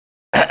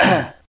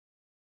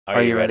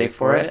Are you ready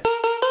for it?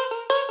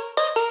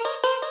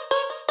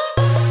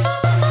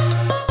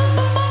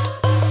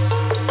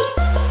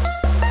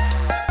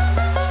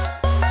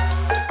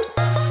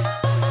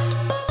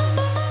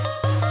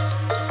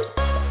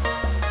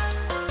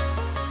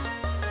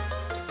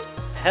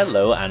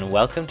 Hello and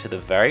welcome to the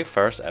very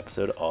first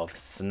episode of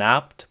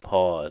Snapped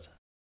Pod.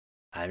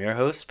 I'm your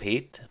host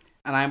Pete.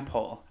 And I'm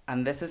Paul,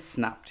 and this is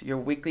Snapped, your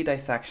weekly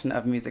dissection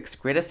of music's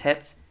greatest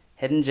hits,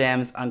 hidden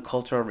gems, and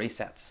cultural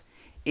resets.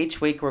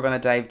 Each week we're going to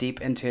dive deep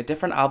into a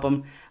different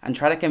album and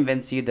try to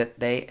convince you that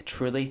they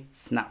truly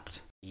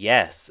snapped.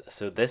 Yes,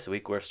 so this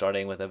week we're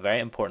starting with a very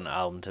important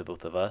album to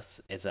both of us.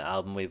 It's an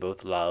album we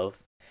both love.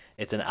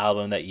 It's an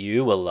album that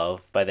you will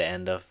love by the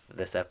end of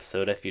this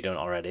episode if you don't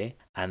already.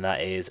 And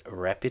that is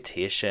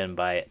Reputation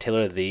by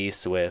Taylor the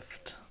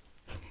Swift.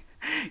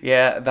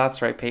 Yeah,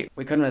 that's right, Pete.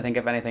 We couldn't really think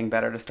of anything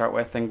better to start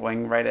with than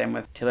going right in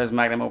with Taylor's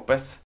magnum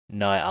opus.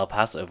 Now I'll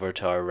pass over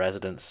to our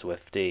resident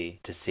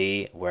Swiftie to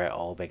see where it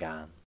all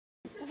began.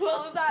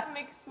 Well, that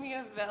makes me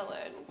a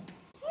villain.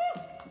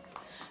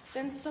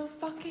 Then so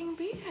fucking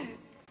be it.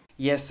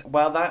 Yes,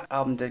 while that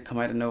album did come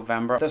out in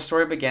November, the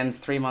story begins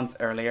 3 months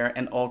earlier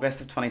in August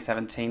of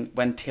 2017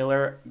 when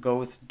Taylor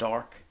goes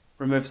dark,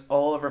 removes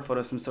all of her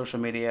photos from social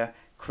media,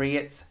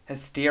 creates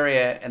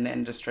hysteria in the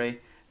industry.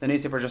 The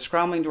newspapers are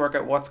scrambling to work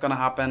out what's going to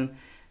happen,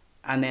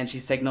 and then she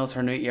signals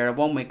her new era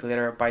 1 week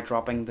later by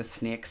dropping the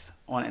snakes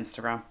on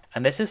Instagram.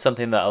 And this is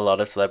something that a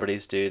lot of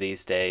celebrities do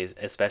these days,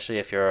 especially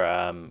if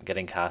you're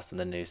getting cast in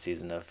the new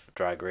season of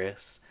Drag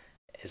Race.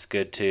 It's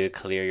good to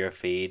clear your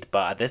feed,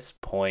 but at this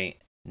point,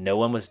 no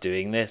one was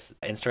doing this.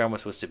 Instagram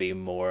was supposed to be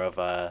more of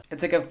a...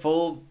 It's like a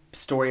full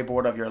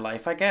storyboard of your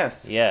life, I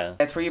guess. Yeah.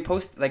 It's where you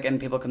post, and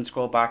people can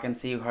scroll back and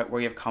see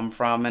where you've come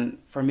from. And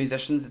for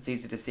musicians, it's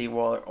easy to see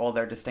where all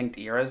their distinct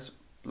eras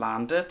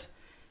landed.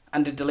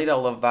 And to delete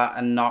all of that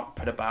and not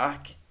put it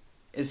back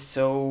is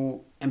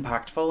so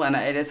impactful. And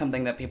it is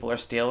something that people are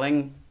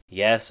stealing.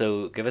 Yeah,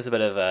 so give us a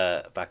bit of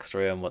a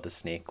backstory on what The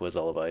Snake was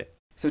all about.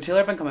 So Taylor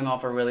had been coming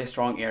off a really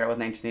strong era with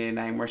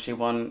 1989 where she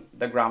won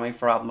the Grammy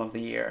for Album of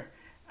the Year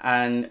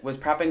and was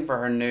prepping for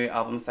her new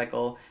album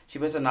cycle. She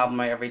puts an album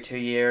out every 2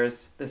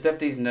 years. The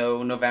Swifties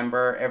know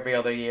November every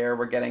other year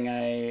we're getting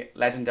a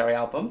legendary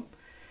album.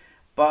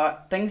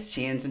 But things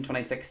changed in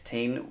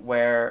 2016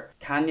 where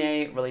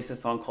Kanye released a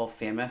song called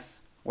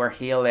Famous where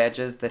he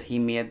alleges that he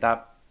made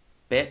that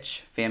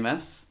bitch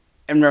famous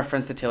in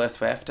reference to Taylor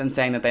Swift and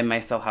saying that they may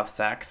still have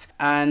sex.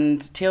 And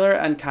Taylor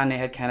and Kanye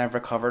had kind of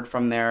recovered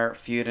from their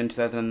feud in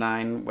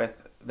 2009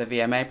 with the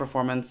VMA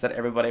performance that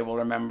everybody will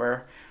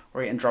remember,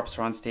 where he interrupts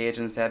her on stage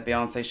and said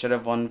Beyonce should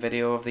have won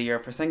Video of the Year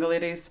for Single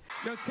Ladies.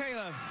 Yo,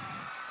 Taylor,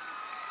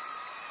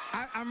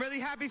 I'm really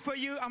happy for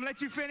you. I'm gonna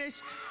let you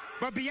finish.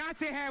 But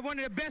Beyonce had one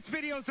of the best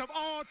videos of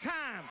all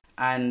time.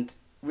 And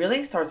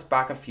really starts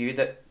back a feud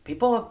that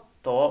people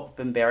thought had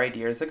been buried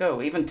years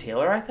ago, even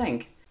Taylor, I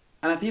think.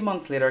 And a few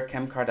months later,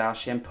 Kim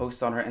Kardashian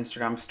posts on her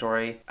Instagram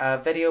story a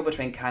video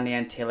between Kanye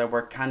and Taylor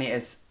where Kanye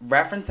is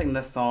referencing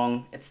this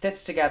song. It's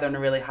stitched together in a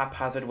really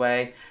haphazard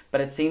way, but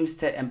it seems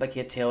to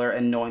implicate Taylor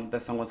in knowing the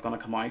song was going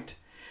to come out.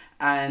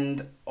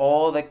 And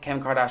all the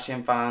Kim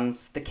Kardashian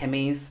fans, the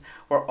Kimmies,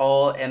 were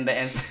all in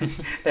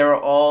they were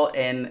all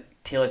in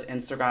Taylor's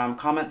Instagram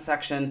comment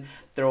section,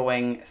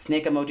 throwing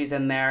snake emojis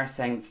in there,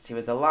 saying she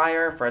was a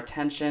liar for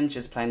attention, she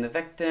was playing the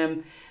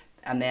victim.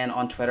 And then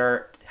on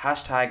Twitter,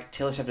 hashtag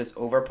Taylor Swift is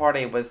over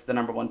party was the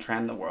 #1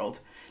 trend in the world.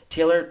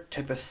 Taylor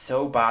took this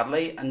so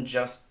badly and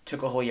just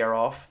took a whole year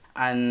off.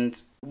 And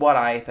what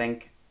I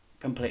think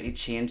completely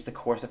changed the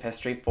course of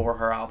history for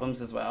her albums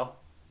as well.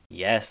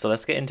 Yes, so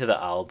let's get into the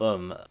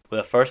album.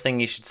 The first thing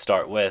you should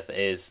start with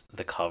is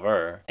the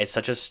cover. It's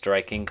such a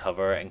striking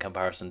cover in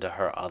comparison to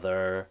her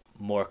other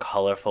more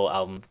colourful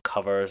album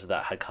covers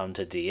that had come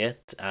to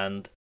date.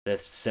 And the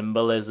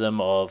symbolism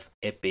of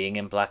it being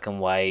in black and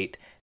white,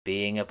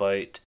 being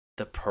about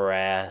the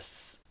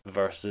press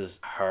versus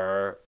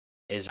her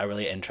is a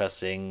really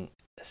interesting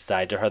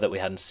side to her that we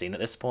hadn't seen at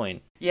this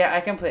point. Yeah, I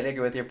completely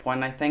agree with your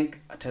point. I think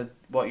to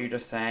what you're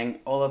just saying,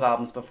 all of the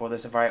albums before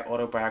this are very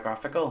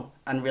autobiographical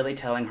and really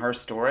telling her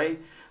story.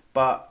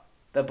 But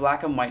the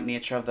black and white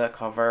nature of the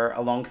cover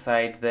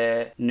alongside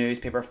the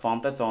newspaper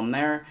font that's on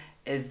there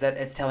is that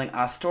it's telling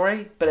a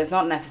story, but it's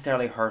not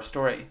necessarily her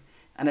story.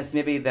 And it's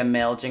maybe the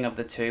melding of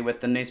the two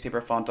with the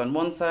newspaper font on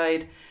one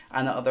side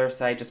and the other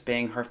side just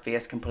being her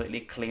face completely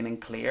clean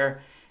and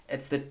clear.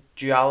 It's the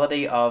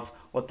duality of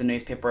what the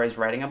newspaper is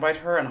writing about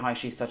her and how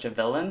she's such a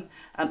villain.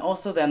 And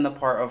also then the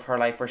part of her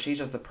life where she's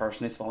just the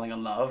person who's falling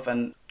in love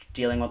and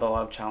dealing with a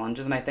lot of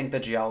challenges. And I think the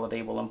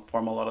duality will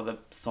inform a lot of the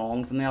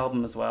songs in the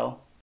album as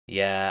well.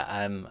 Yeah,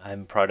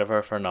 I'm proud of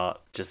her for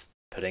not just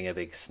putting a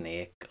big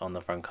snake on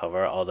the front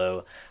cover,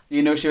 although...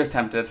 You know she was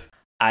tempted.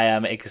 I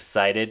am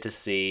excited to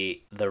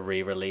see the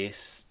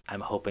re-release. I'm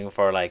hoping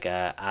for like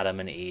a Adam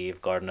and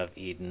Eve, Garden of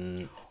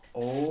Eden,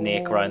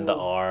 snake round the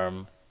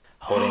arm.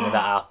 holding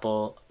the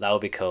apple. That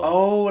would be cool.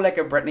 Oh, like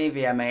a Britney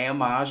VMA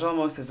homage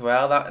almost as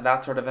well.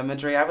 That sort of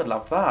imagery. I would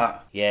love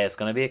that. Yeah, it's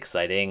going to be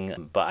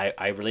exciting, but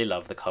I really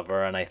love the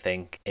cover, and I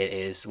think it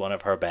is one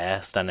of her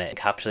best, and it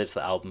encapsulates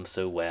the album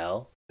so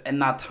well. In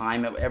that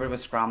time, everybody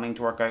was scrambling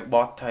to work out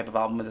what type of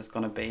album was this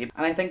going to be.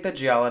 And I think the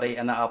duality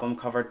in the album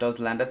cover does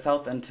lend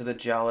itself into the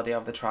duality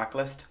of the track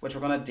list, which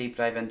we're going to deep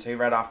dive into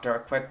right after a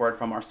quick word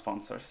from our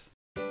sponsors.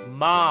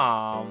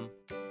 Mom,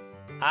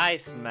 I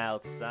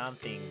smelled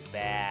something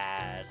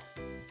bad.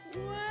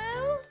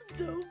 Well,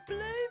 don't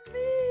blame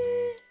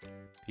me.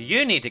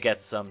 You need to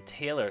get some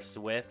Taylor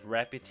Swift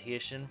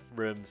Reputation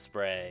room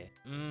spray.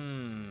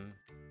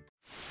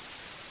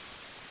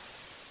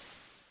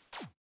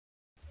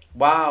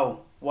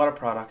 Wow, what a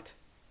product.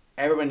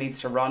 Everyone needs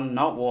to run,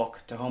 not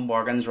walk, to Home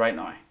Bargains right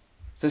now.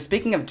 So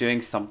speaking of doing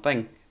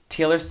something,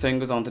 Taylor soon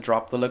goes on to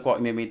drop the Look What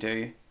You Made Me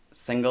Do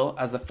single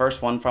as the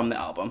first one from the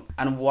album.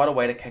 And what a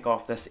way to kick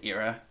off this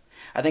era.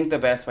 I think the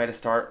best way to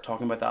start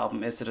talking about the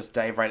album is to just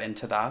dive right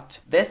into that.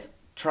 This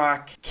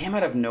track came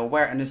out of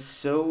nowhere and is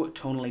so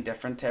tonally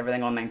different to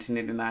everything on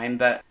 1989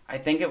 that I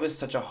think it was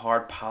such a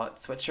hard palette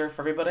switcher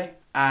for everybody.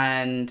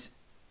 And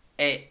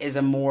it is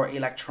a more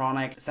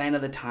electronic, sign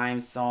of the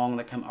times song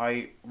that came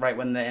out right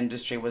when the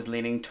industry was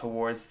leaning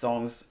towards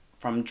songs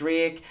from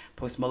Drake,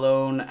 Post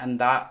Malone, and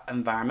that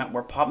environment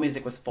where pop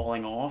music was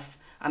falling off.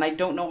 And I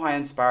don't know how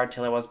inspired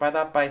Taylor was by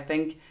that, but I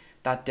think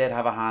that did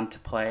have a hand to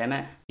play in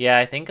it. Yeah,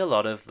 I think a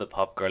lot of the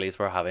pop girlies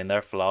were having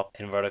their flop,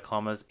 inverted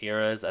commas,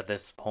 eras at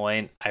this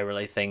point. I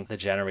really think the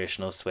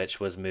generational switch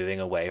was moving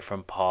away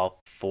from pop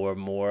for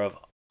more of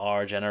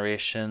our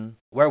generation.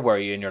 Where were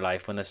you in your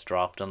life when this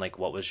dropped, and like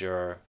what was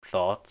your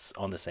thoughts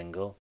on the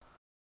single?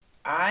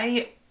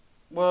 I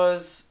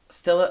was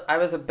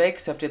a big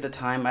Swiftie at the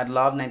time. I'd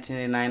loved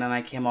 1989 and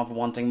I came off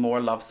wanting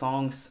more love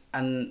songs,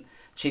 and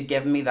she'd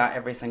given me that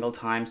every single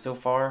time so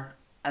far.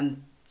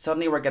 And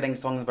suddenly we're getting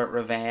songs about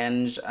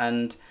revenge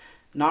and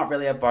not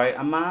really about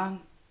a man.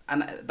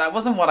 And that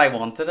wasn't what I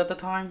wanted at the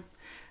time.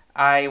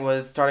 I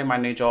was starting my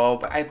new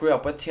job. I grew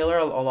up with Taylor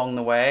along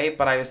the way,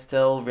 but I was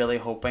still really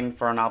hoping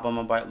for an album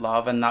about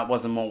love, and that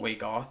wasn't what we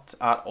got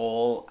at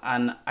all.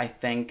 And I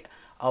think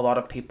a lot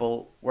of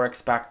people were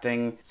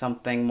expecting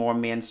something more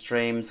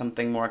mainstream,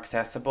 something more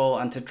accessible,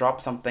 and to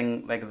drop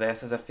something like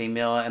this as a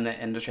female in the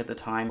industry at the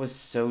time was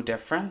so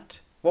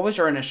different. What was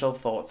your initial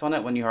thoughts on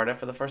it when you heard it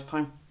for the first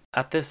time?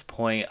 At this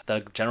point,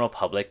 the general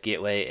public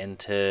gateway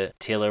into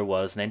Taylor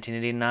was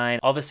 1989.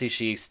 Obviously,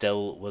 she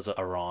still was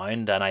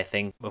around, and I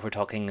think if we're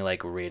talking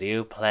like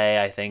radio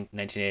play, I think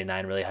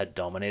 1989 really had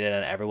dominated,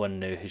 and everyone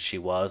knew who she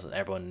was, and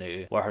everyone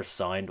knew what her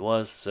sound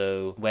was.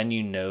 So when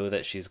you know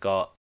that she's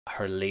got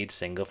her lead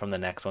single from the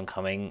next one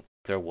coming,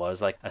 there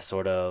was like a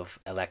sort of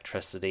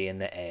electricity in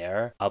the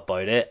air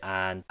about it.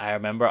 And I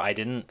remember I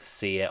didn't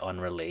see it on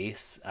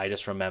release. I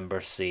just remember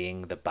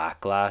seeing the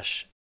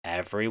backlash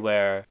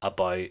everywhere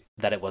about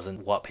that it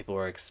wasn't what people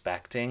were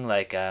expecting.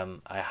 Like I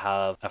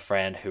have a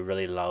friend who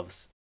really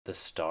loves the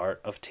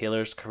start of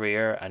Taylor's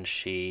career, and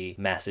she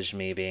messaged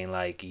me being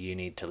like, you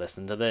need to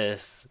listen to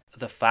this.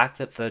 The fact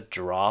that the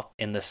drop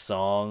in the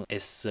song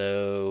is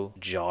so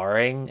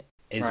jarring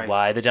is Right.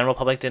 why the general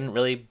public didn't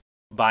really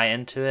buy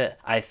into it.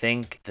 I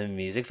think the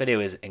music video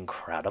is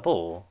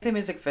incredible. The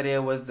music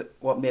video was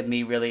what made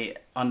me really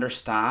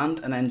understand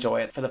and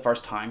enjoy it for the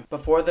first time.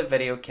 Before the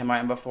video came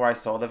out and before I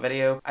saw the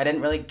video, I didn't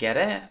really get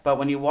it. But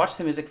when you watch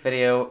the music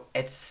video,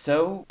 it's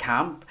so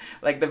camp.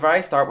 Like the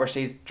very start where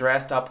she's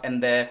dressed up in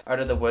the Out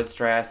of the Woods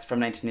dress from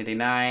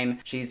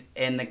 1989. She's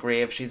in the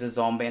grave, she's a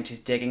zombie, and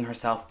she's digging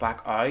herself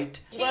back out.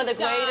 One of the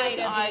greatest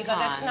Died, Aviva.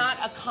 That's icons. not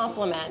a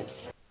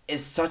compliment.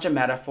 Is such a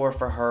metaphor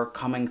for her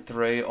coming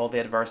through all the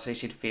adversity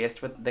she'd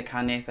faced with the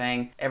Kanye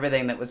thing,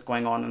 everything that was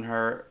going on in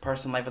her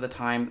personal life at the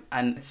time.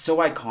 And it's so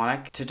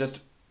iconic to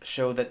just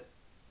show that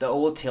the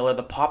old Taylor,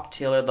 the pop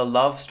Taylor, the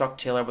love-struck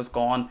Taylor was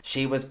gone.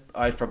 She was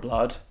out for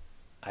blood.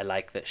 I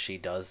like that she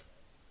does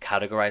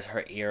categorize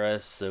her era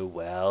so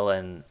well,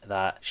 and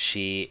that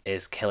she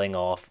is killing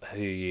off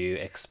who you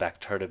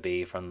expect her to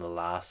be from the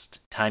last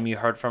time you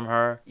heard from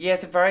her. Yeah,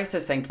 it's a very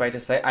succinct way to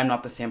say I'm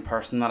not the same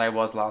person that I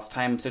was last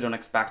time, so don't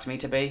expect me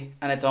to be.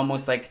 And it's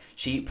almost like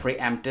she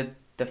preempted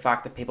the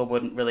fact that people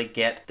wouldn't really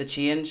get the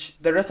change.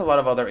 There is a lot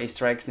of other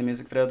Easter eggs in the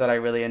music video that I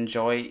really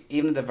enjoy.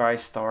 Even at the very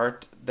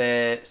start,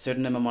 the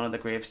pseudonym on one of the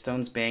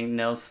gravestones being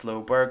Nils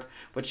Sloberg,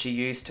 which she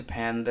used to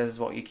pen This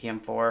Is What You Came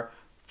For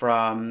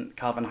from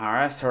Calvin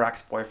Harris, her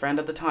ex-boyfriend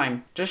at the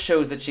time, just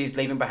shows that she's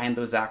leaving behind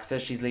those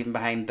exes, she's leaving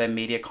behind the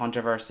media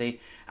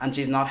controversy, and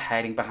she's not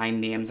hiding behind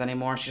names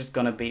anymore. She's just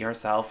gonna be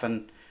herself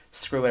and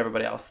screw what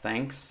everybody else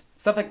thinks.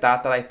 Stuff like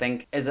that I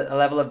think is a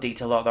level of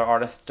detail that other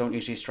artists don't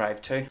usually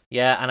strive to.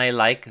 Yeah, and I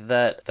like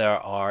that there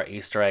are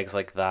Easter eggs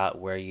like that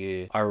where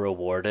you are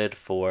rewarded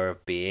for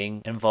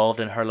being involved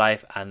in her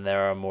life, and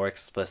there are more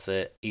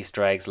explicit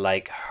Easter eggs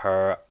like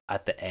her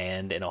at the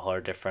end in all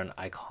her different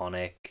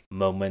iconic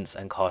moments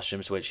and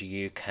costumes, which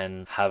you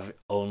can have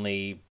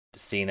only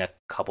seen a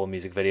couple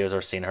music videos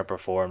or seen her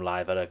perform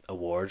live at an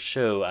awards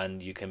show,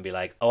 and you can be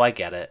like, oh, I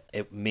get it.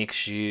 It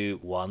makes you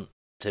want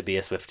to be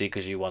a Swiftie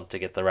because you want to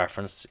get the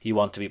reference. You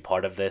want to be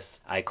part of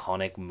this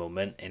iconic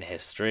moment in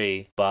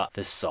history. But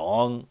the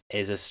song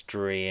is a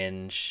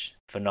strange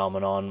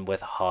phenomenon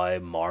with how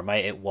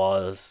Marmite it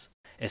was,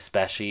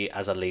 especially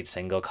as a lead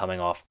single coming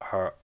off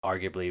her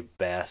arguably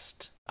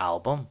best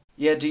album.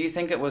 Yeah, do you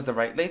think it was the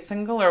right lead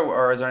single,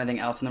 or is there anything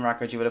else in the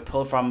record you would have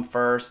pulled from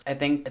first? I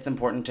think it's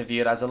important to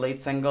view it as a lead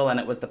single, and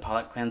it was the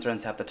palate cleanser and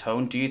set the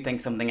tone. Do you think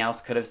something else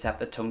could have set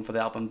the tone for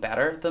the album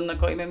better than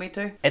Look What You Made Me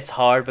Do? It's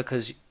hard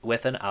because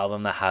with an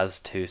album that has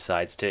two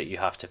sides to it, you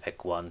have to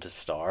pick one to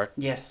start.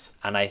 Yes.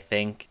 And I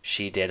think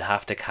she did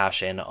have to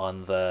cash in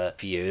on the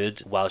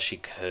feud while she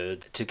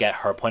could to get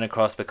her point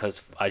across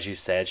because, as you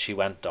said, she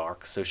went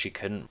dark, so she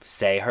couldn't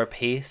say her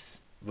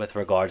piece with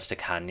regards to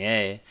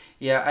Kanye.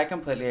 Yeah, I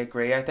completely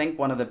agree. I think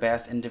one of the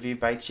best interview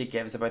bites she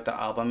gives about the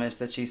album is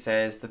that she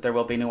says that there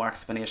will be no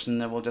explanation,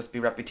 there will just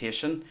be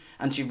reputation.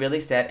 And she really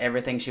said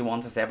everything she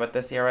wants to say about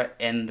this era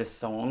in the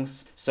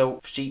songs. So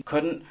she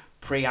couldn't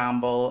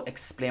preamble,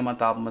 explain what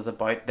the album was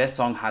about. This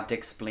song had to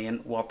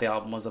explain what the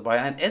album was about.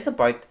 And it is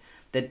about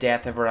the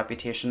death of her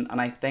reputation. And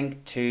I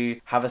think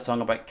to have a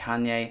song about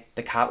Kanye,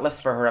 the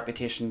catalyst for her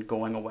reputation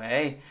going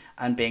away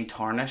and being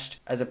tarnished,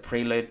 as a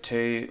prelude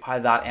to how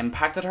that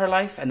impacted her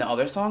life and the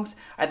other songs,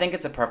 I think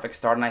it's a perfect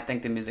start. And I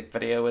think the music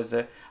video is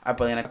a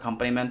brilliant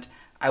accompaniment.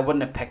 I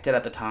wouldn't have picked it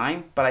at the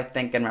time, but I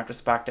think in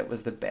retrospect it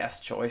was the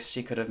best choice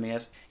she could have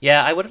made.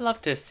 Yeah, I would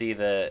love to see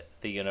the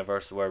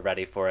universe where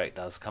Ready For It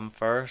does come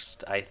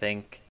first. I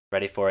think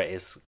Ready For It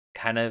is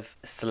kind of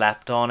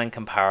slept on in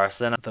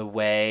comparison. The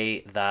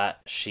way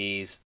that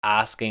she's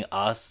asking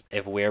us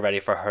if we're ready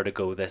for her to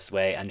go this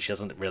way, and she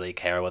doesn't really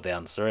care what the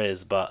answer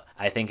is, but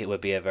I think it would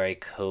be a very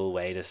cool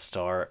way to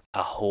start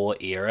a whole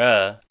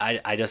era.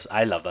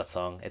 I love that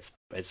song.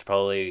 It's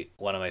probably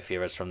one of my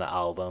favorites from the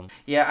album.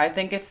 Yeah, I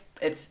think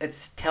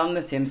it's telling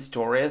the same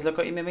story as Look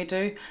What You Made Me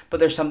Do, but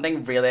there's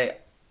something really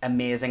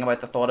amazing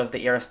about the thought of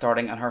the era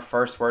starting and her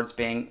first words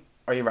being,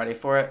 "Are you ready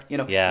for it?" You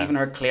know, Yeah. Even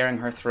her clearing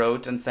her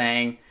throat and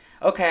saying,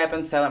 "Okay, I've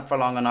been silent for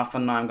long enough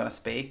and now I'm going to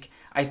speak."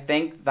 I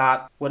think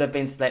that would have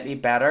been slightly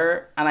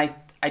better. And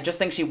I just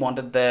think she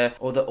wanted the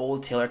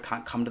old Taylor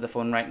can't come to the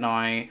phone right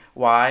now.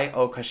 Why?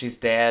 Oh, because she's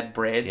dead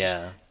bridge.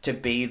 Yeah. To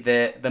be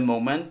the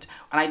moment.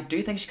 And I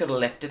do think she could have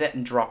lifted it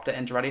and dropped it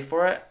into Ready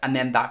For It. And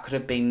then that could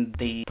have been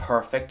the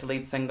perfect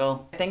lead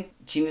single. I think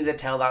she needed to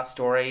tell that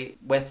story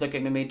with Look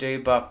At Me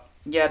Do, but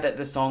yeah,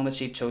 the song that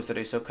she chose to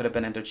do so could have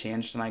been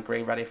interchanged. And I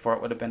agree, Ready For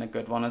It would have been a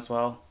good one as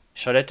well.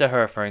 Shout out to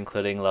her for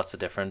including lots of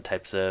different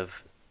types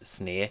of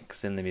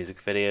snakes in the music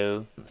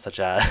video,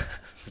 such as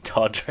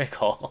Todrick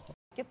Hall.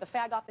 Get the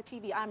fag off the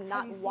TV. I'm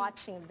not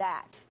watching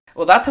that.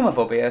 Well, that's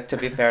homophobia, to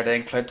be fair, to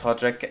include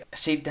Todrick.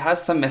 She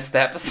has some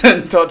missteps,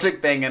 and Todrick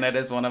being in it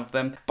is one of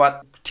them.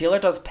 But Taylor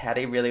does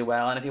Petty really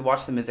well, and if you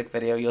watch the music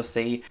video, you'll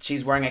see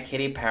she's wearing a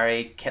Katy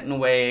Perry kitten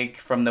wig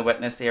from the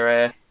Witness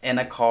era in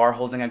a car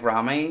holding a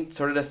Grammy,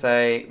 sort of to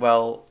say,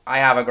 well, I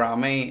have a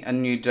Grammy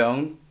and you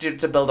don't.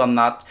 To build on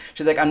that,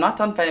 she's like, I'm not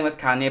done fighting with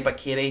Kanye, but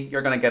Katy,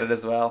 you're going to get it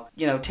as well.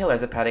 You know,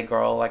 Taylor's a petty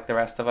girl like the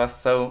rest of us,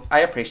 so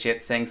I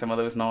appreciate seeing some of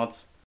those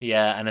nods.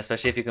 Yeah, and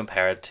especially if you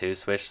compare it to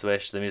Swish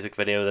Swish, the music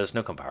video, there's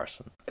no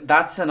comparison.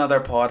 That's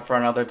another pod for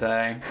another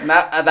day.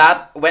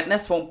 That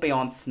Witness won't be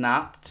on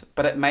Snapped,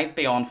 but it might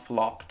be on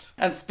Flopped.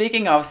 And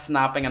speaking of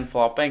snapping and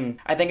flopping,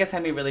 I think it's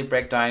time we really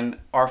break down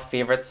our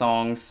favourite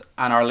songs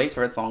and our least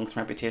favourite songs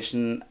from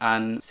Reputation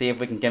and see if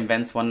we can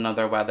convince one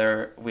another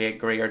whether we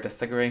agree or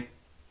disagree.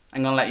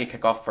 I'm going to let you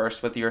kick off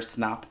first with your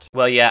Snapped.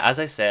 Well, yeah, as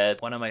I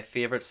said, one of my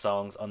favourite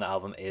songs on the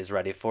album is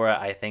Ready For It.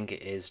 I think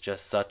it is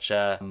just such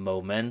a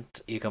moment.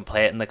 You can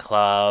play it in the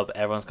club.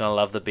 Everyone's going to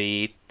love the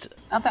beat.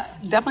 I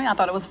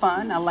thought it was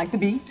fun. I like the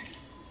beat.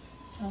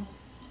 So,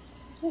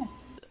 yeah.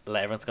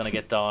 Everyone's going to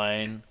get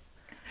down.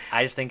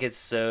 I just think it's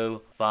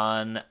so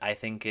fun. I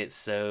think it's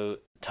so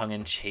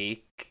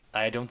tongue-in-cheek.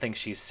 I don't think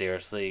she's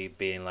seriously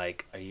being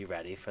like, are you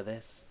ready for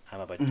this? I'm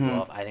about to go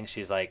off. I think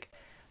she's like,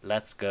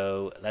 let's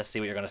go. Let's see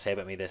what you're going to say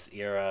about me this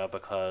era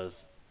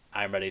because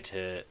I'm ready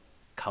to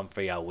come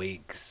for your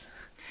weeks.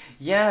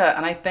 Yeah,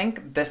 and I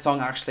think this song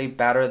actually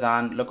better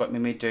than Look What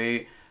Made Me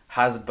Do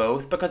has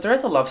both because there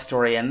is a love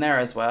story in there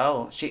as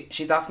well.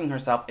 She's asking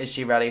herself, is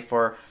she ready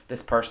for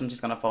this person she's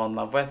going to fall in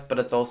love with? But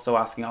it's also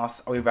asking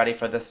us, are we ready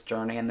for this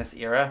journey in this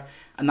era?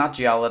 And that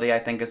duality, I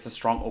think, is a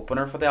strong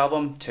opener for the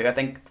album too. I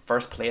think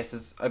first place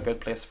is a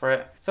good place for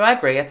it. So I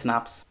agree, it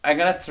snaps. I'm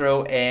going to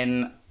throw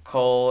in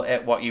Call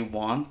It What You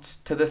Want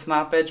to the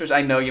snappage, which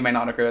I know you may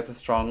not agree with as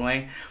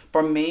strongly.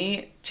 For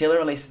me, Taylor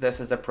released this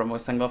as a promo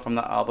single from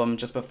the album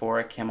just before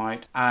it came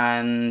out,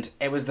 and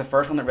it was the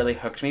first one that really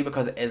hooked me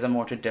because it is a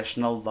more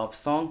traditional love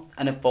song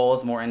and it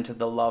falls more into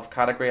the love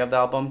category of the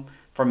album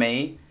for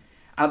me.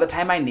 And at the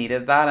time I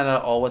needed that, and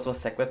it always will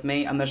stick with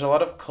me. And there's a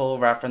lot of cool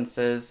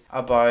references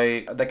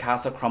about the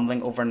castle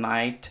crumbling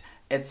overnight.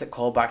 It's a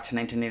callback to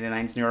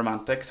 1989's New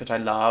Romantics, which I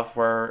love,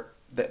 where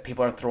that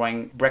people are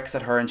throwing bricks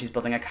at her and she's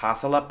building a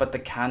castle up, but the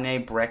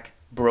Kanye brick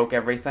broke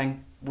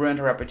everything, ruined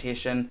her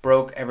reputation,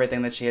 broke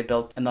everything that she had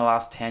built in the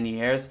last 10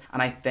 years.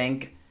 And I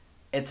think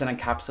it's an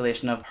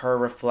encapsulation of her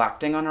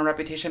reflecting on her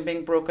reputation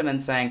being broken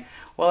and saying,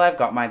 well, I've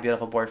got my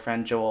beautiful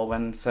boyfriend Joe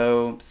Alwyn,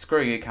 so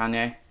screw you,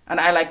 Kanye. And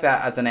I like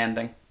that as an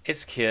ending.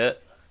 It's cute,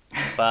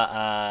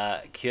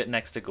 but cute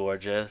next to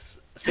gorgeous.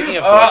 Speaking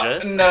of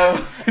gorgeous.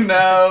 No.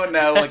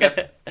 We'll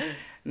get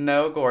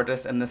no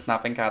gorgeous in the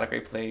snapping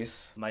category,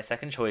 please. My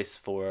second choice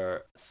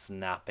for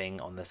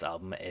snapping on this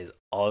album is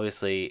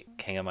obviously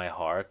King of My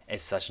Heart.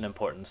 It's such an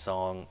important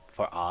song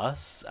for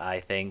us.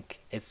 I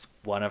think it's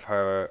one of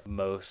her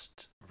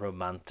most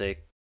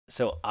romantic,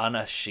 so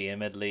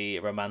unashamedly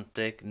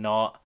romantic,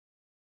 not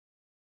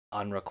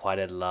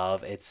unrequited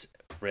love. It's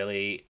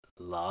really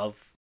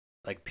love,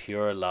 like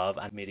pure love,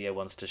 and media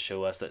wants to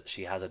show us that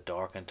she has a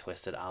dark and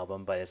twisted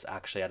album, but it's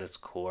actually at its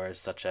core is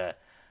such a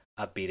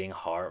beating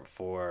heart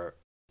for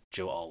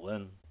Joe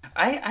Alwyn.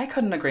 I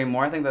couldn't agree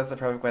more. I think that's the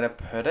perfect way to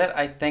put it.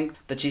 I think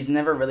that she's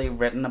never really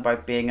written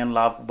about being in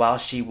love while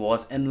she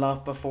was in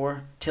love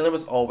before. Taylor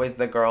was always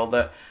the girl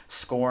that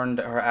scorned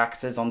her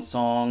exes on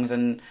songs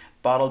and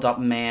bottled up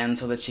men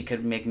so that she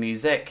could make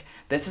music.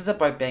 This is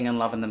about being in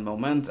love in the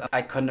moment.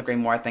 I couldn't agree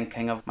more. I think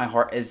King of My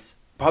Heart is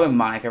probably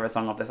my favorite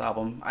song of this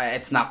album.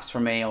 It snaps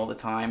for me all the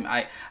time.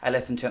 I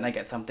listen to it and I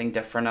get something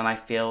different and I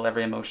feel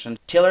every emotion.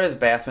 Taylor is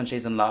best when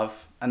she's in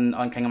love, and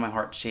on King of My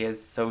Heart she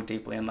is so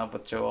deeply in love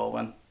with Joe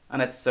Alwyn,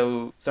 and it's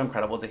so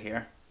incredible to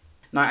hear.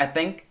 Now, I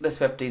think the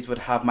Swifties would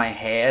have my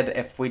head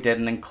if we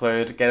didn't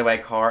include Getaway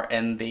Car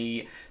in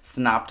the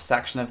snapped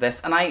section of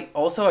this, and I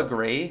also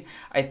agree.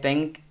 I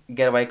think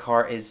Getaway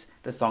Car is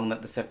the song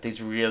that the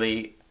Swifties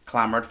really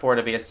clamoured for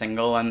to be a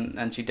single,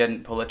 and she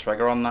didn't pull the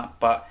trigger on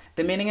that, but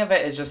the meaning of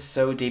it is just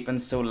so deep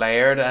and so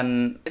layered,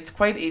 and it's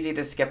quite easy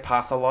to skip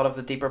past a lot of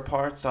the deeper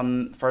parts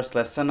on first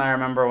listen. I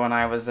remember when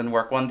I was in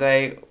work one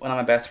day, one of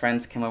my best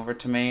friends came over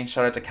to me,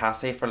 shout out to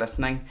Cassie for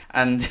listening,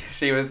 and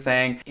she was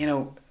saying,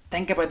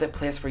 think about the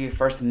place where you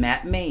first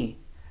met me,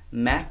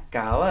 Met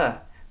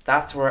Gala.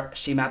 That's where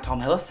she met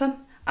Tom Hiddleston.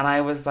 And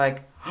I was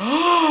like,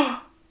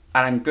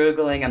 and I'm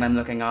Googling and I'm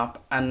looking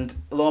up, and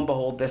lo and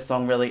behold, this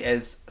song really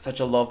is such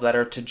a love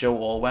letter to Joe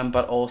Alwyn,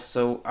 but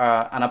also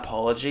an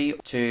apology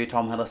to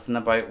Tom Hiddleston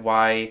about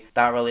why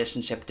that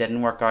relationship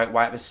didn't work out,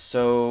 why it was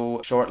so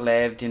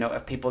short-lived.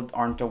 If people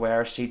aren't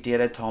aware, she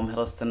dated Tom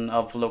Hiddleston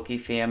of Loki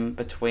fame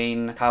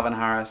between Calvin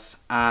Harris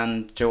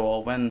and Joe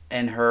Alwyn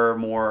in her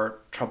more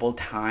troubled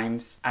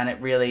times, and it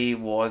really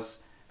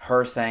was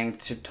her saying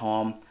to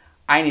Tom,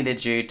 I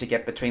needed you to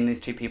get between these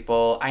two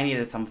people. I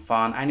needed some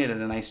fun. I needed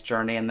a nice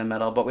journey in the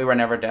middle, but we were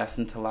never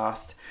destined to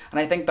last. And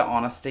I think the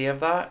honesty of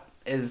that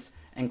is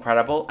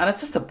incredible. And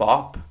it's just a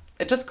bop.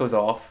 It just goes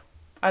off.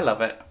 I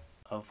love it.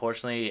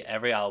 Unfortunately,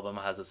 every album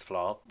has its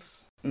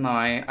flops. No,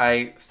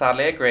 I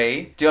sadly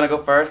agree. Do you want to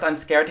go first? I'm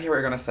scared to hear what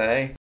you're going to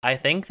say. I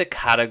think the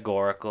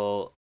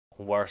categorical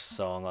worst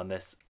song on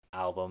this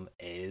album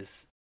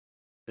is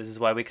This Is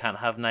Why We Can't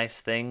Have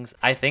Nice Things.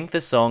 I think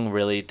the song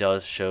really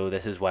does show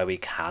this is why we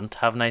can't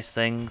have nice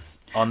things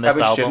on this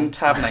album. We shouldn't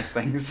have nice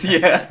things,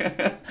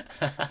 yeah.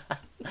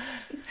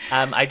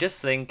 I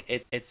just think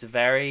it's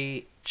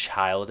very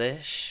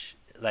childish.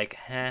 Like,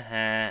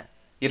 heh.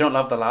 You don't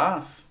love the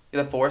laugh.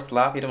 The forced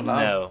laugh, you don't laugh.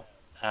 No.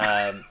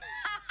 I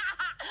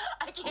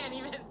can't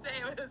even say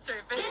it with a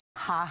straight face.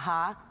 Ha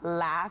ha,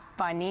 laugh,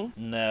 funny.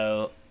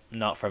 No.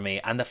 Not for me.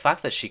 And the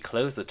fact that she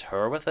closed the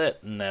tour with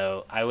it,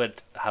 no. I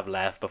would have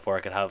left before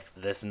I could have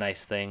this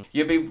nice thing.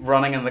 You'd be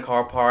running in the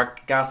car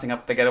park, gassing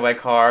up the Getaway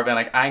Car, being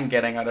like, I'm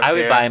getting out of here. I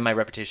here. would buy my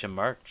Reputation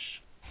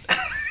merch.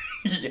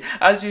 Yeah,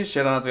 as you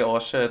should, and as we all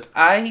should.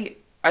 I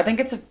think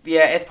it's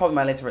probably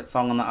my least favorite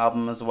song on the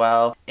album as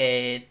well.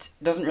 It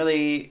doesn't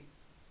really,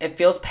 it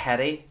feels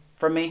petty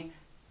for me.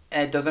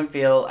 It doesn't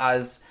feel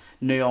as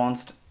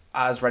nuanced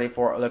as Ready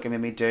For It, Look at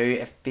Me Do.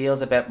 It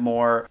feels a bit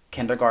more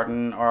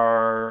kindergarten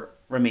or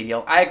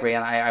remedial. I agree,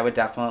 and I would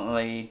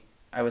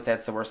say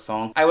it's the worst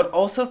song. I would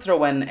also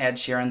throw in Ed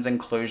Sheeran's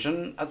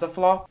inclusion as a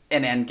flop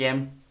in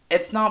Endgame.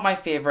 It's not my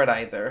favourite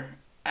either,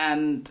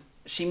 and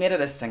she made it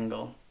a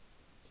single.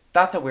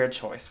 That's a weird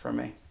choice for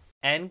me.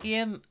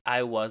 Endgame,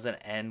 I was an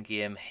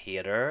Endgame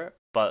hater,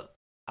 but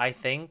I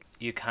think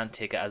you can't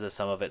take it as a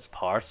sum of its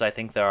parts. I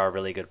think there are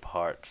really good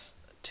parts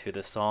to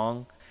the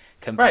song.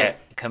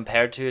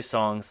 Compared to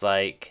songs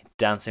like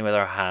Dancing With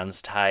Our Hands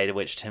Tied,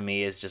 which to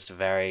me is just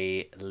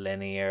very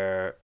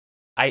linear.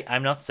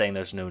 I'm not saying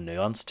there's no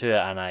nuance to it,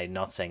 and I'm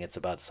not saying it's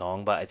a bad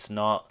song, but it's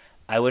not,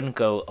 I wouldn't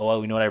go,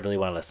 oh, you know what I really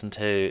want to listen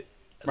to?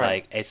 Right.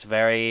 Like, it's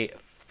very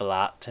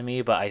flat to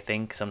me, but I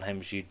think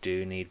sometimes you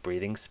do need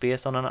breathing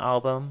space on an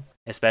album,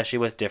 especially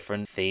with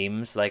different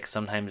themes. Like,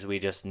 sometimes we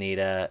just need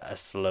a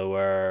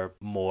slower,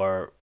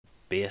 more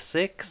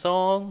basic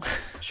song.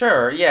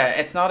 Sure, yeah,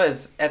 it's not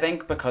as, I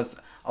think because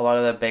a lot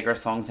of the bigger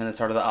songs in the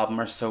start of the album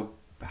are so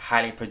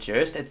highly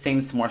produced, it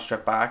seems more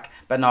stripped back,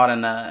 but not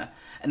in an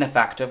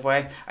effective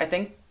way. I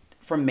think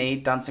for me,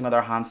 Dancing With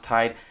Our Hands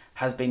Tied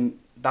has been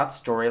that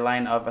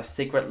storyline of a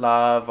secret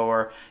love,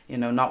 or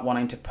not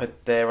wanting to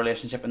put the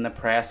relationship in the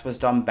press, was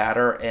done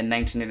better in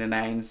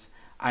 1989's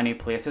I Knew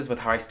Places, with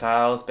Harry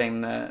Styles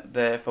being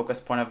the focus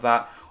point of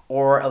that,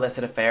 or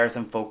Illicit Affairs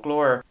and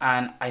Folklore.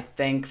 And I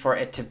think for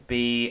it to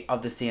be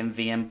of the same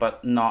vein,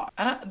 but not,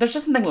 there's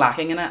just something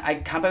lacking in it. I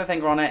can't put my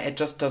finger on it. It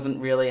just doesn't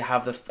really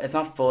have it's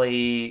not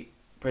fully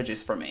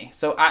produced for me.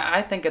 So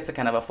I think it's a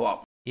kind of a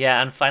flop.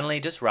 Yeah, and finally,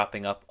 just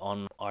wrapping up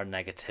on our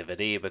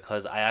negativity,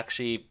 because I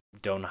actually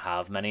don't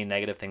have many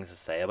negative things to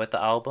say about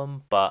the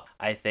album, but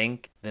I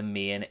think the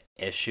main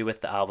issue with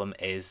the album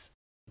is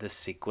the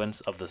sequence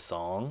of the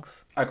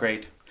songs.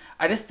 Agreed.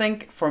 I just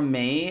think for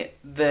me,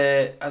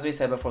 as we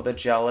said before, the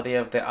duality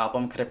of the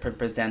album could have been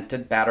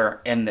presented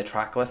better in the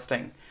track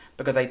listing,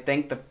 because I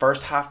think the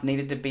first half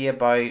needed to be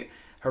about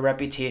her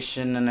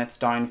reputation and its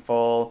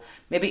downfall,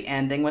 maybe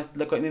ending with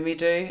Look What You Made Me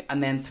Do,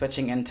 and then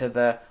switching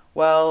into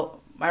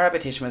my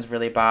reputation was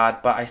really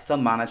bad, but I still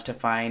managed to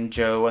find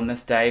Joe in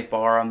this dive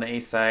bar on the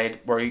east side.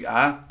 Where you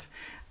at?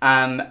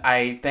 And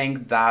I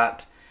think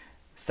that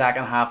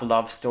second half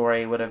love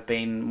story would have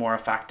been more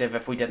effective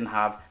if we didn't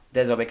have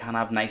This Is Why We Can't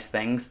Have Nice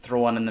Things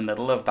thrown in the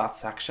middle of that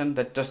section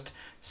that just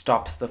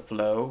stops the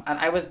flow. And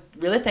I was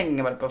really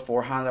thinking about it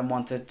beforehand and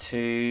wanted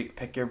to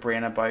pick your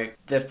brain about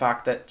the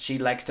fact that she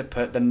likes to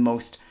put the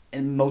most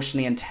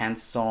emotionally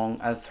intense song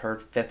as her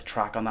 5th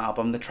track on the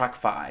album, the track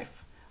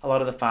 5. A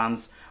lot of the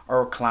fans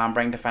are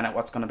clambering to find out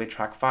what's going to be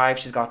track 5.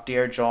 She's got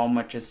Dear John,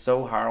 which is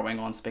so harrowing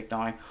on Speak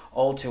Now,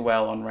 All Too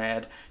Well on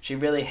Red. She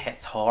really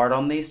hits hard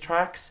on these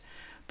tracks.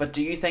 But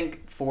do you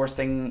think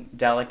forcing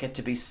Delicate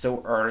to be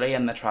so early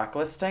in the track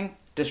listing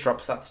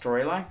disrupts that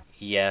storyline?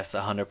 Yes,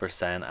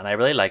 100%. And I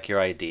really like your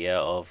idea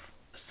of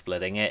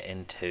splitting it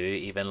in two,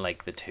 even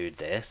like the 2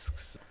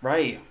 discs.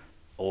 Right.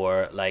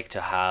 Or like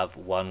to have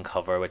one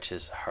cover which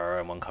is her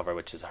and one cover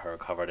which is her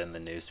covered in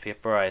the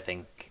newspaper, I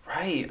think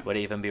would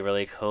even be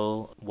really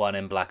cool. One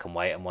in black and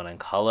white and one in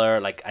color.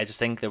 Like, I just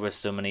think there was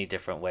so many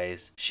different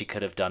ways she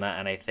could have done it,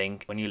 and I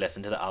think when you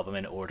listen to the album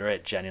in order,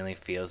 it genuinely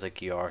feels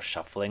like you are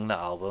shuffling the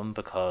album,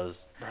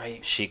 because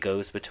she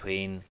goes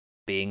between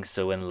being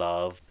so in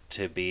love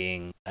to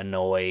being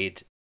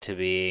annoyed to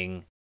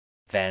being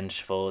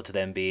vengeful to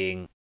then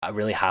being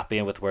really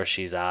happy with where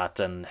she's at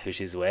and who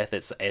she's with.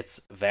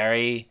 It's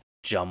very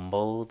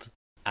jumbled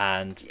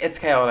and it's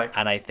chaotic,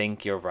 and I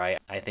think you're right.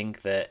 I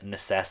think the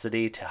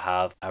necessity to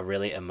have a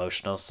really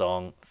emotional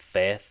song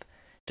 5th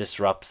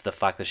disrupts the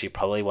fact that she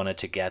probably wanted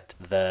to get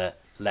the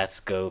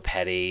let's go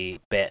petty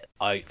bit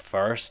out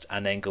first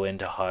and then go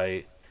into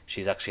how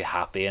she's actually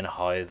happy and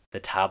how the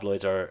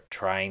tabloids are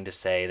trying to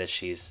say that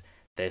she's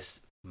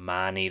this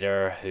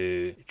man-eater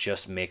who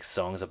just makes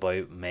songs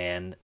about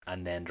men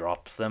and then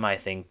drops them. I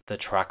think the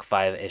track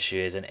 5 issue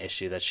is an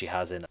issue that she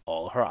has in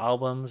all her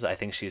albums. I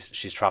think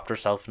she's trapped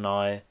herself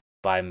now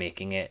by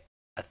making it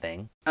a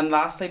thing. And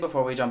lastly,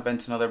 before we jump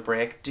into another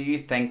break, do you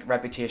think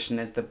Reputation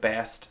is the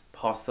best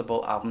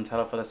possible album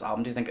title for this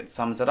album? Do you think it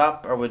sums it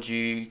up, or would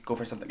you go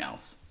for something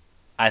else?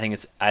 I think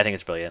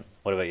it's brilliant.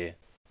 What about you?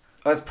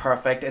 Oh, it's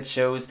perfect. It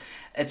shows,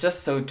 it's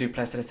just so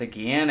duplicitous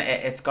again.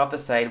 It's got the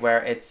side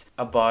where it's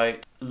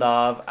about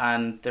love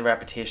and the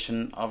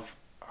reputation of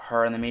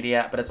her in the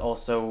media, but it's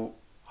also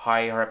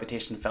how her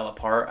reputation fell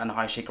apart and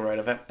how she grew out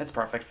of it. It's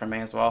perfect for me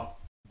as well.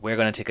 We're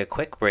going to take a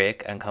quick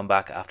break and come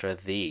back after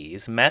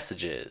these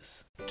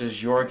messages.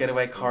 Does your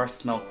getaway car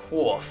smell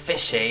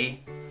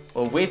fishy?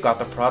 Well, we've got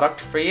the product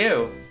for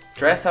you.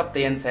 Dress up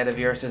the inside of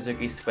your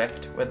Suzuki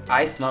Swift with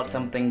I Smelt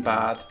Something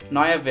Bad,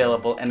 now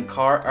available in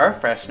car air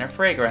freshener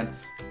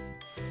fragrance.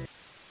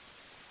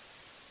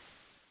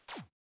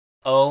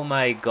 Oh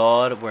my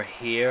god, we're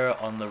here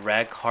on the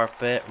red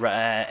carpet,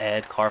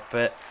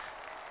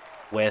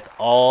 with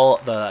all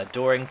the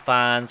adoring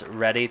fans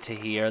ready to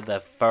hear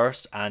the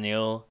first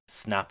annual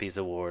Snappies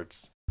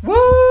Awards.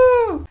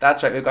 Woo!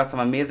 That's right, we've got some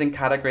amazing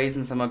categories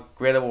and some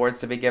great awards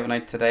to be given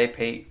out today,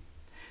 Pete.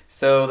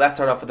 So let's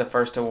start off with the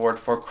first award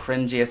for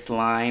Cringiest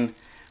Line.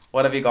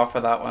 What have you got for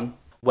that one?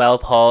 Well,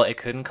 Paul, it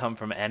couldn't come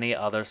from any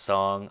other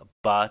song,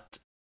 but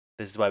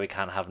This Is Why We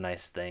Can't Have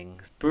Nice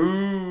Things.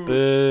 Boo!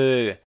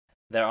 Boo!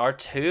 There are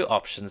 2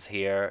 options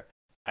here.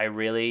 I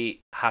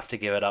really have to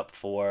give it up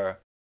for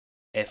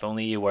If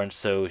Only You Weren't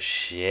So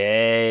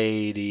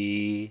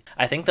Shady.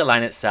 I think the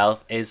line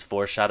itself is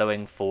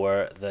foreshadowing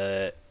for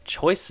the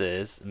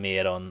choices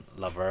made on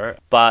Lover,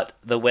 but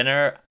the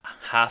winner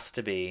has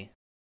to be,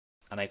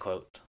 and I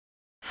quote,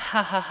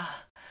 "Ha ha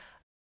ha,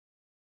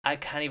 I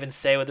can't even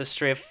say with a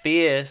straight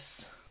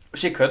face."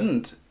 She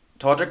couldn't.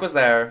 Todrick was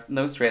there.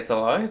 No straights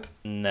allowed.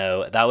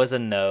 No, that was a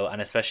no,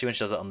 and especially when she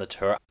does it on the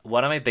tour.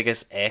 One of my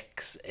biggest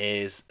icks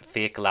is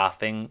fake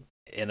laughing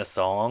in a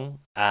song,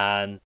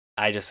 and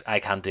I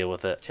can't deal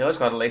with it. Taylor's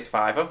got at least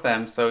 5 of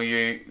them, so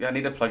I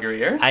need to plug your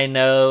ears. I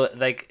know,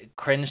 like,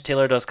 cringe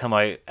Taylor does come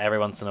out every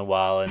once in a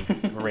while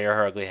and rear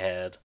her ugly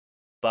head,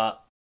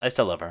 but I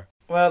still love her.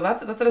 Well,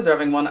 that's a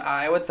deserving one.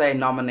 I would say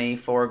nominee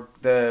for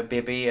the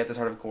Baby at the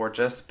Sort of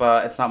Gorgeous,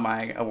 but it's not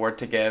my award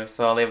to give,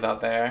 so I'll leave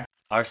that there.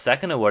 Our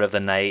second award of the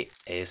night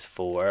is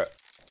for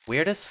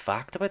Weirdest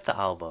Fact About the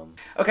Album.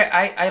 Okay,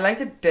 I like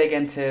to dig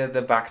into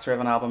the backstory of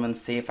an album and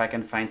see if I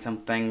can find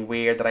something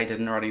weird that I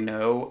didn't already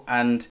know.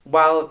 And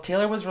while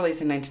Taylor was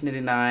released in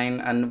 1989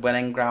 and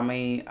winning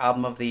Grammy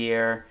Album of the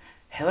Year,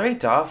 Hilary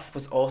Duff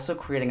was also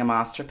creating a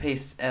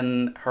masterpiece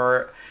in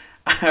her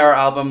her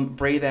album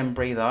Breathe In,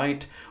 Breathe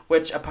Out,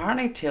 which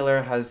apparently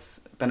Taylor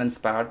has been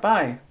inspired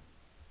by.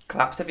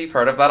 Claps if you've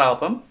heard of that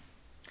album.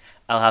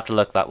 I'll have to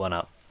look that one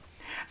up.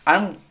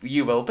 And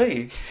you will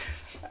be.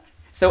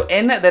 So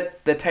in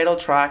the title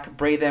track,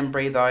 Breathe In,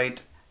 Breathe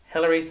Out,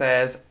 Hilary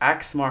says,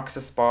 X marks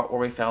the spot where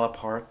we fell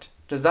apart.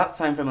 Does that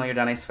sound familiar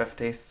to any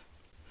Swifties?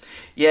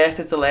 Yes,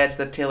 it's alleged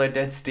that Taylor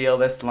did steal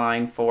this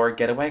line for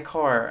Getaway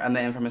Car and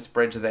the infamous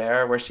bridge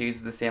there where she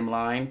used the same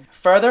line.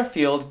 Further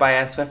fueled by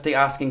a Swiftie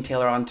asking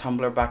Taylor on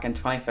Tumblr back in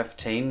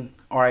 2015,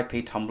 RIP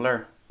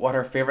Tumblr, what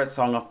her favourite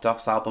song off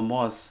Duff's album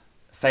was,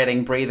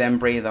 citing Breathe In,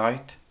 Breathe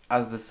Out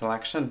as the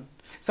selection.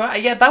 So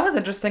yeah, that was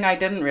interesting. I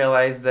didn't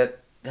realise that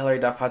Hilary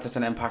Duff had such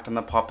an impact on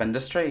the pop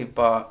industry,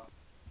 but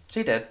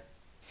she did.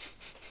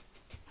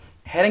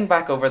 Heading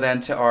back over then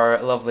to our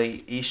lovely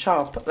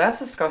eShop, let's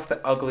discuss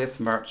the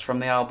ugliest merch from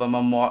the album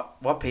and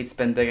what Pete's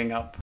been digging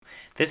up.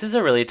 This is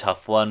a really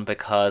tough one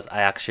because I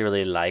actually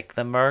really like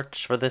the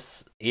merch for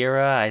this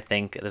era. I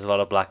think there's a lot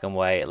of black and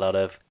white, a lot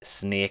of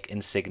snake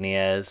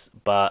insignias,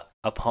 but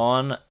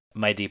upon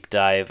my deep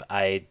dive,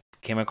 I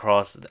came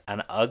across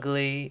an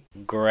ugly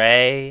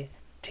grey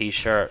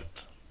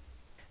t-shirt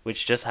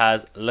which just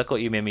has "Look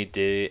What You Made Me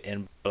Do"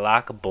 in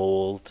black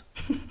bold,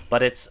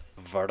 but it's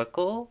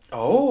vertical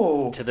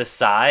to the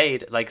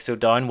side, like, so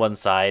down one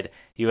side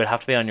you would have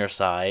to be on your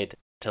side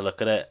to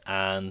look at it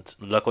and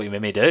look what you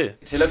made me do.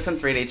 She looks in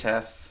 3D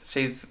chess.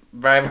 She's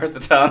very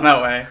versatile in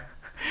that way.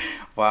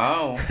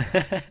 Wow.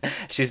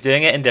 She's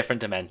doing it in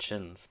different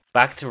dimensions.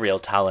 Back to Real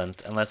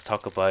Talent, and let's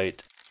talk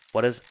about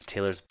what is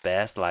Taylor's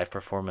best live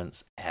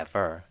performance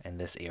ever in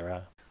this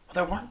era.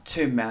 Well, there weren't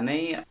too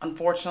many.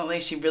 Unfortunately,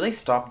 she really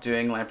stopped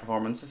doing live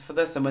performances for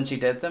this, and when she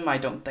did them, I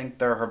don't think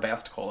they're her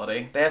best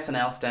quality. The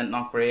SNL stint,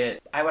 not great.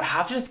 I would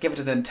have to just give it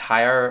to the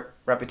entire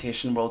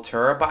Reputation World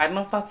Tour, but I don't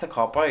know if that's a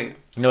cop-out.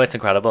 No, it's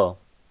incredible.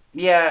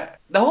 Yeah,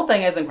 the whole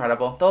thing is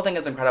incredible.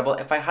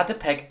 If I had to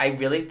pick, I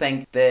really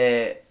think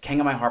the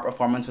King of My Heart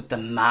performance with the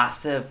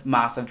massive,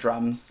 massive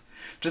drums,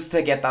 just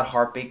to get that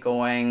heartbeat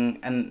going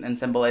and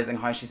symbolizing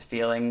how she's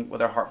feeling with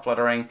her heart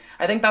fluttering.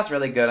 I think that's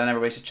really good and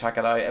everybody should check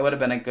it out. It would have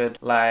been a good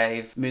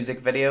live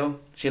music video.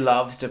 She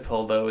loves to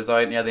pull those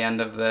out near the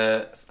end of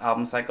the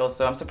album cycle,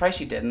 so I'm surprised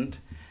she didn't.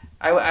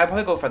 I'd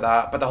probably go for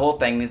that, but the whole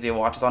thing needs to be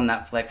watched. It's on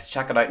Netflix.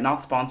 Check it out.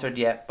 Not sponsored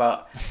yet,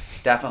 but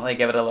definitely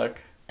give it a look.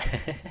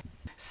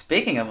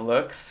 Speaking of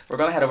looks, we're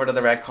going to head over to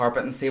the red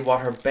carpet and see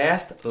what her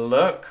best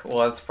look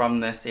was from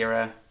this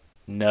era.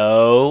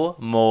 No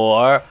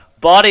more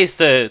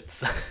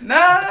bodysuits.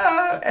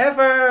 No,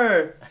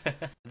 ever.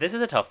 This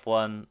is a tough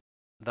one.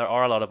 There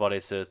are a lot of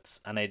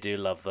bodysuits and I do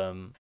love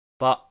them.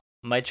 But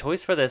my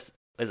choice for this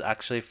is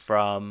actually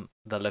from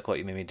the Look What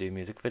You Made Me Do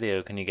music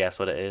video. Can you guess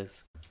what it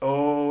is?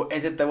 Oh,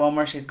 is it the one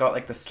where she's got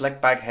like the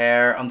slick back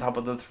hair on top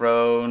of the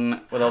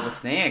throne with all the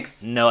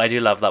snakes? No, I do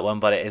love that one,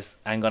 but it is.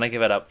 I'm going to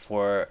give it up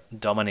for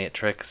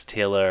Dominatrix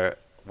Taylor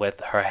with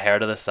her hair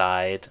to the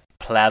side,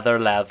 pleather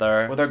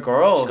leather. With her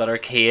girls. She's got her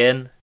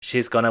cane.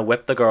 She's going to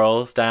whip the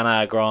girls,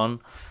 Diana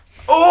Agron.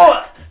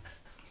 Oh!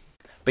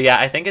 But yeah,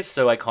 I think it's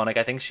so iconic.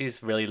 I think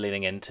she's really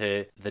leaning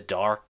into the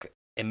dark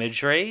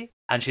imagery.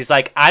 And she's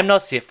like, I'm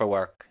not safe for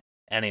work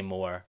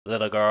anymore,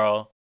 little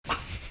girl.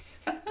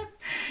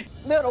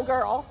 Little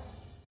girl.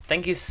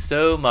 Thank you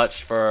so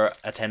much for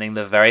attending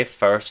the very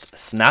first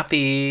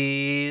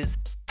Snappies.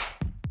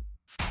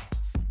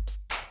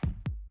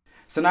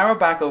 So now we're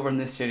back over in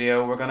the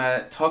studio. We're going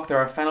to talk through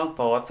our final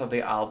thoughts of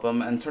the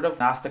album and sort of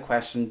ask the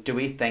question, do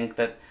we think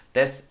that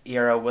this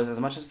era was as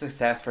much a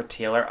success for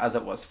Taylor as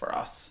it was for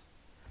us?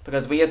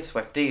 Because we as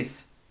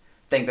Swifties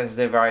think this is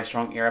a very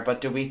strong era,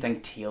 but do we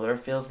think Taylor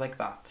feels like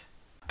that?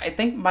 I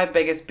think my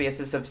biggest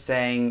basis of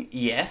saying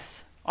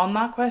yes on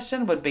that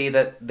question would be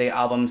that the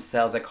album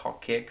sells like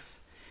hotcakes.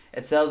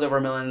 It sells over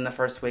 1 million in the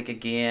first week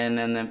again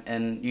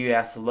in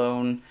US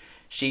alone.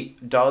 She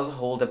does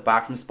hold it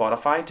back from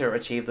Spotify to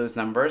achieve those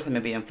numbers and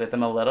maybe inflate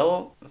them a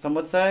little, some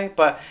would say.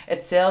 But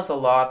it sells a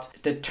lot.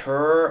 The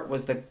tour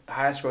was the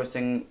highest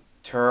grossing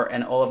tour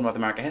in all of North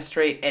American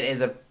history. It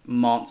is a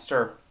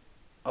monster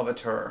of a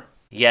tour.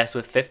 Yes,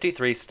 with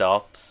 53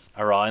 stops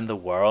around the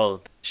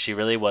world, she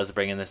really was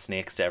bringing the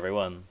snakes to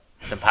everyone.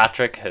 St.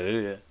 Patrick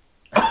who?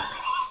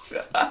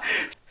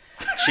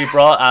 She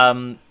brought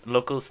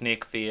local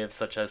snake faves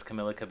such as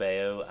Camila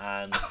Cabello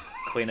and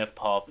Queen of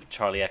Pop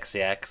Charlie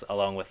XCX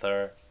along with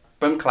her.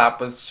 Boom Clap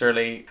was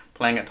surely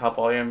playing at top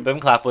volume. Boom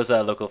Clap was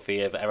a local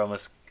fave. Everyone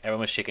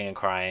was shaking and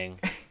crying.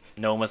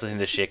 No one was listening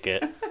to Shake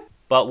It.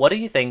 But what do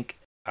you think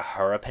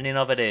her opinion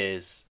of it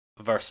is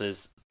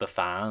versus the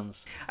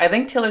fans? I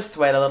think Taylor's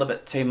swayed a little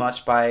bit too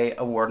much by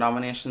award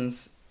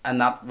nominations, and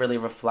that really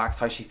reflects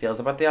how she feels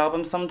about the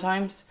album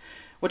sometimes,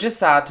 which is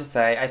sad to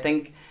say. I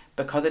think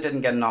because it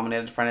didn't get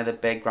nominated for any of the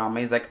big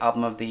Grammys, like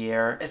Album of the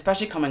Year,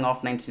 especially coming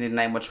off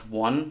 1989, which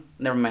won,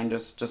 never mind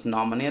just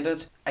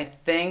nominated, I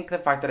think the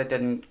fact that it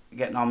didn't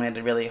get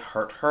nominated really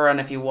hurt her. And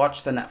if you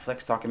watch the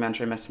Netflix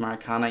documentary Miss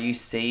Americana, you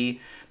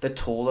see the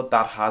toll that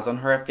that has on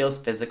her. It feels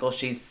physical.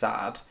 She's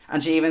sad.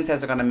 And she even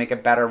says they're going to make a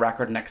better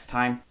record next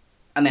time.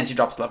 And then she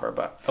drops Lover,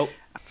 but... Oh,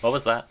 what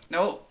was that?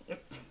 No.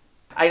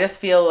 I just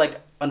feel like,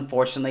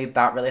 unfortunately,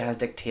 that really has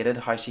dictated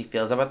how she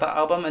feels about that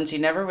album, and she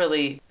never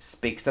really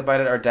speaks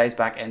about it or dives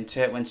back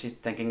into it when she's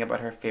thinking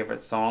about her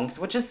favourite songs,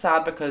 which is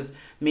sad because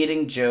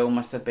meeting Joe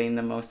must have been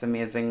the most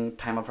amazing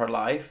time of her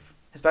life,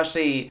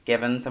 especially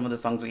given some of the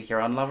songs we hear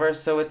on Lover,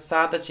 so it's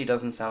sad that she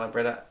doesn't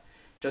celebrate it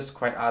just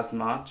quite as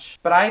much.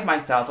 But I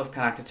myself have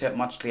connected to it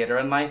much later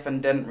in life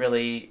and didn't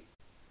really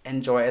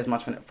enjoy it as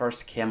much when it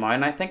first came out,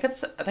 and I think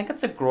it's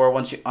a grower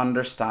once you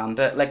understand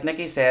it. Like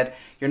Nikki said,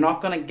 you're not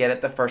going to get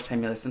it the first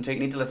time you listen to it. You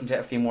need to listen to it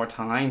a few more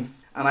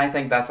times, and I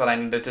think that's what I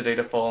needed to do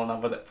to fall in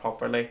love with it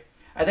properly.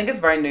 I think it's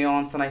very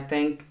nuanced, and I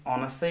think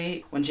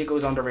honestly when she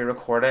goes on to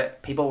re-record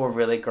it, people will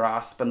really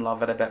grasp and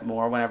love it a bit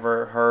more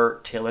whenever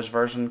her Taylor's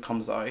version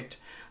comes out.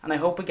 And I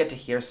hope we get to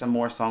hear some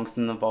more songs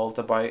from the vault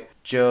about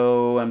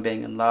Joe and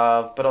being in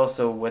love, but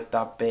also with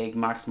that big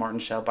Max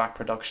Martin Shellback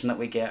production that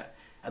we get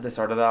at the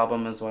start of the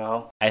album as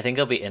well. I think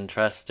it'll be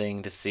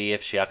interesting to see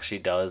if she actually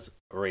does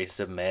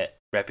resubmit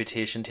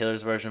Reputation,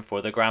 Taylor's version,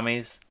 for the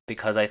Grammys,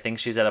 because I think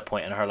she's at a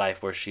point in her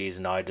life where she's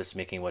now just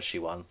making what she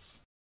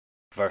wants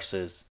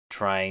versus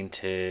trying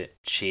to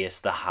chase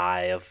the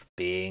high of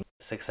being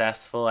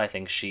successful. I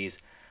think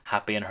she's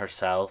happy in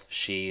herself.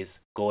 She's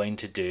going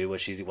to do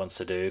what she wants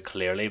to do,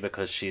 clearly,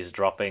 because she's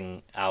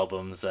dropping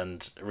albums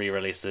and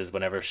re-releases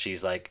whenever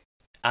she's like,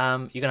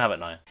 you can have it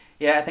now.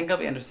 Yeah, I think it'll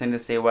be interesting to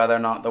see whether or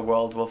not the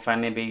world will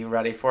finally be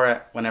ready for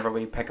it whenever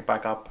we pick it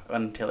back up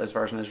when Taylor's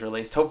version is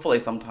released, hopefully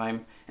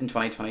sometime in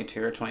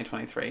 2022 or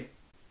 2023.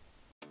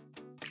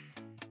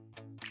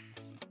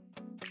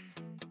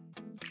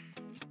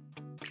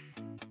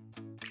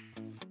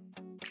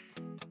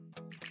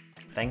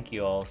 Thank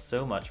you all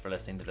so much for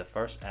listening to the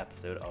first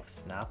episode of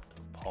Snapped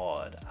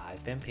Pod.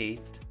 I've been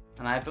Pete.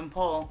 And I've been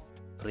Paul.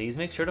 Please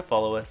make sure to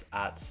follow us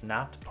at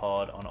Snapped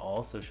Pod on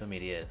all social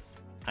medias.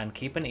 And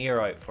keep an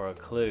ear out for a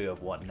clue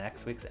of what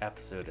next week's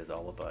episode is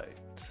all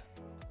about.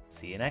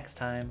 See you next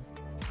time.